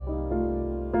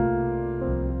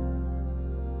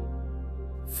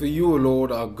For you, O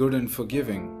Lord, are good and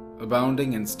forgiving,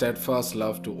 abounding in steadfast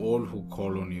love to all who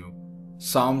call on you.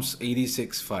 Psalms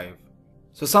 86:5.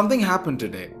 So something happened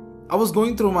today. I was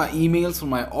going through my emails from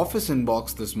my office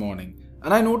inbox this morning,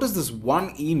 and I noticed this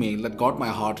one email that got my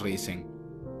heart racing.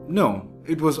 No,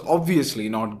 it was obviously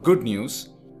not good news.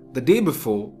 The day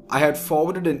before, I had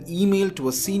forwarded an email to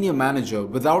a senior manager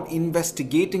without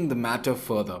investigating the matter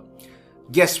further.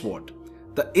 Guess what?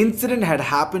 The incident had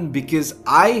happened because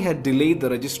I had delayed the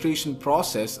registration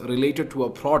process related to a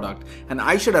product, and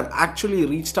I should have actually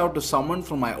reached out to someone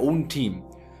from my own team.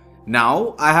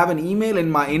 Now, I have an email in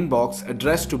my inbox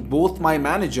addressed to both my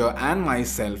manager and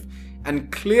myself, and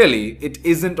clearly it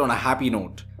isn't on a happy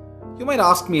note. You might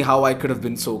ask me how I could have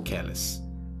been so careless.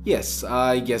 Yes,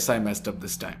 I guess I messed up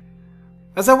this time.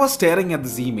 As I was staring at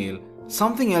this email,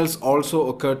 something else also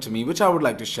occurred to me which I would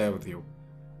like to share with you.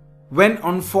 When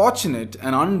unfortunate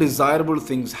and undesirable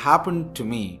things happen to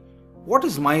me, what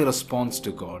is my response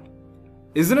to God?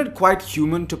 Isn't it quite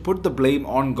human to put the blame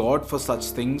on God for such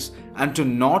things and to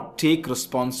not take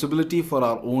responsibility for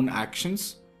our own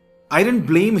actions? I didn't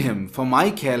blame Him for my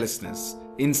carelessness.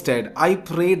 Instead, I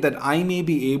prayed that I may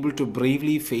be able to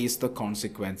bravely face the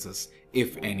consequences,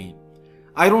 if any.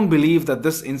 I don't believe that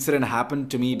this incident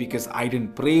happened to me because I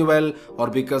didn't pray well or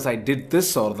because I did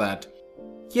this or that.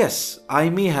 Yes, I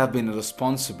may have been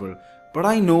irresponsible, but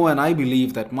I know and I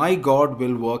believe that my God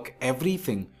will work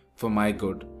everything for my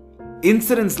good.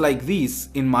 Incidents like these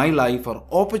in my life are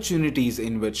opportunities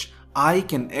in which I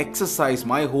can exercise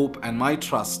my hope and my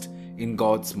trust in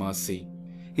God's mercy.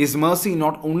 His mercy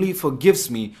not only forgives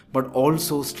me, but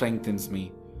also strengthens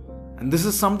me. And this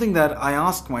is something that I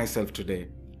ask myself today.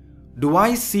 Do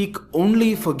I seek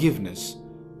only forgiveness,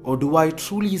 or do I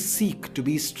truly seek to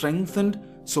be strengthened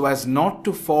so as not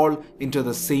to fall into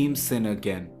the same sin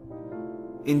again?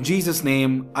 In Jesus'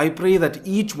 name, I pray that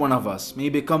each one of us may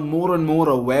become more and more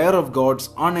aware of God's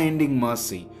unending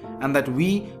mercy and that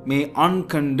we may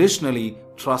unconditionally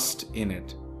trust in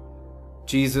it.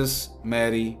 Jesus,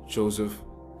 Mary, Joseph,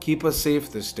 keep us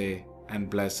safe this day and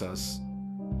bless us.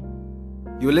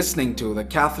 You're listening to the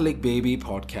Catholic Baby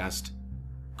Podcast.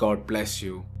 God bless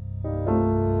you.